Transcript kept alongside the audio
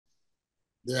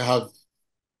they have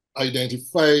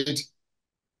identified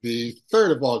the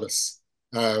 3rd of August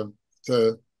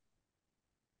to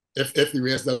if the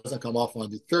race doesn't come off on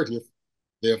the 30th,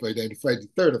 they have identified the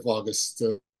 3rd of August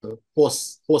to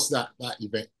host that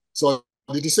event. So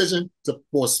the decision to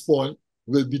postpone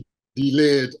will be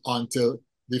delayed until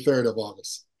the 3rd of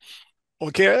August.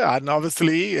 Okay, and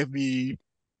obviously, if we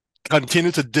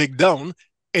continue to dig down,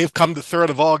 if come the 3rd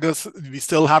of August, we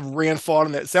still have rainfall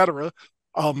and etc.,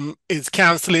 is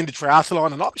canceling the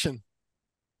triathlon an option?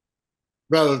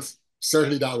 Well,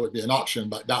 certainly that would be an option,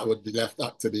 but that would be left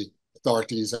up to the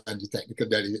authorities and the technical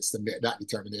delegates to make that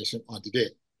determination on the day.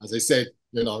 As I said,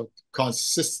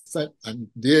 consistent and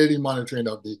daily monitoring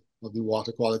of the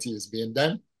water quality is being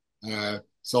done.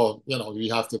 So we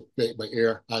have to play it by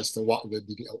ear as to what will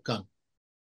be the outcome.